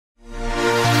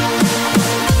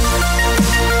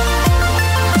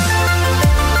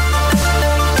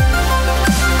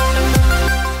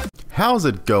How's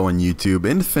it going, YouTube?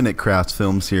 Infinite Crafts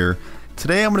Films here.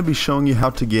 Today I'm going to be showing you how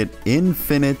to get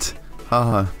infinite,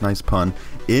 haha, nice pun,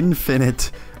 infinite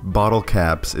bottle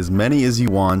caps, as many as you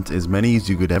want, as many as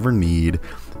you could ever need,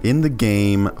 in the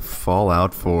game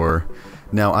Fallout 4.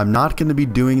 Now, I'm not going to be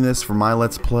doing this for my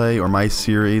Let's Play or my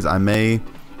series. I may,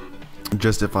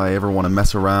 just if I ever want to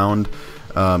mess around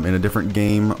in a different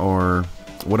game or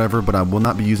whatever, but I will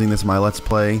not be using this in my Let's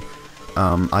Play.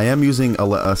 I am using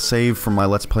a save from my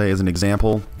Let's Play as an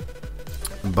example,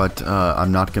 but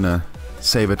I'm not gonna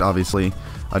save it, obviously.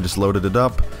 I just loaded it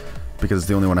up because it's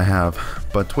the only one I have.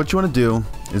 But what you want to do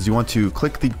is you want to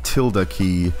click the tilde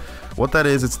key. What that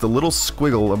is, it's the little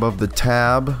squiggle above the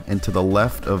tab and to the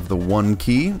left of the 1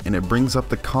 key, and it brings up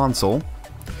the console.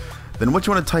 Then what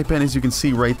you want to type in, as you can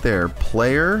see right there,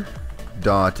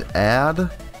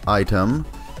 player.additem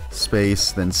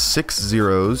space, then 6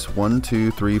 zeros, 1,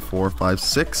 2, 3, 4, 5,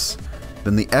 6,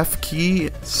 then the F key,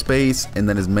 space, and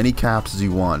then as many caps as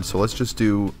you want. So let's just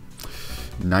do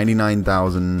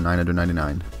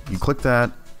 99,999. You click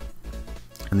that,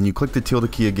 and then you click the tilde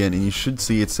key again, and you should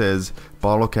see it says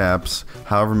bottle caps,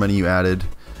 however many you added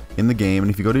in the game.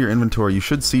 And if you go to your inventory, you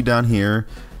should see down here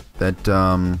that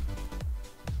I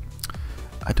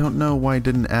don't know why it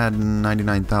didn't add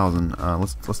 99,000.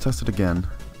 Let's test it again.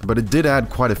 But it did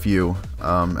add quite a few,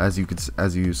 as you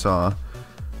saw.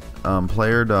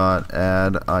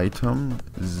 Player.additem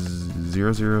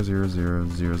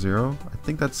 000000. I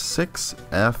think that's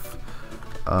 6F.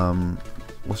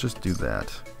 Let's just do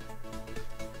that.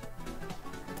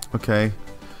 Okay.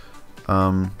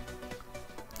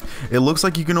 It looks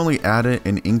like you can only add it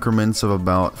in increments of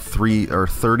about 3 or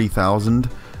 30,000.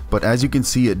 But as you can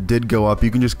see, it did go up. You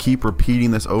can just keep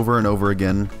repeating this over and over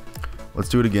again. Let's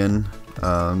do it again.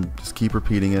 Just keep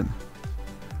repeating it.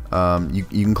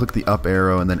 You can click the up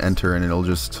arrow and then enter, and it'll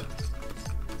just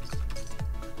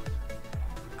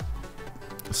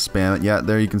spam it. Yeah,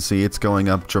 there you can see it's going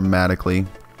up dramatically.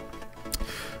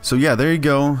 So yeah, there you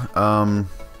go.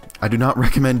 I do not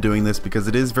recommend doing this because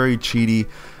it is very cheaty.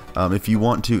 If you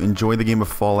want to enjoy the game of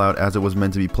Fallout as it was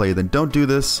meant to be played, then don't do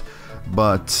this.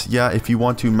 But yeah, if you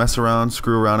want to mess around,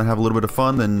 screw around, and have a little bit of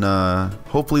fun, then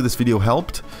hopefully this video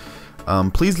helped.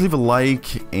 Please leave a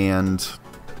like and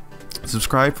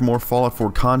subscribe for more Fallout 4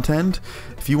 content.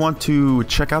 If you want to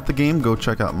check out the game, go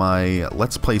check out my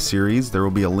Let's Play series. There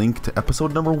will be a link to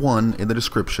episode number 1 in the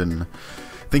description.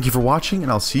 Thank you for watching,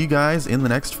 and I'll see you guys in the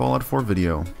next Fallout 4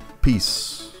 video.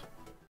 Peace.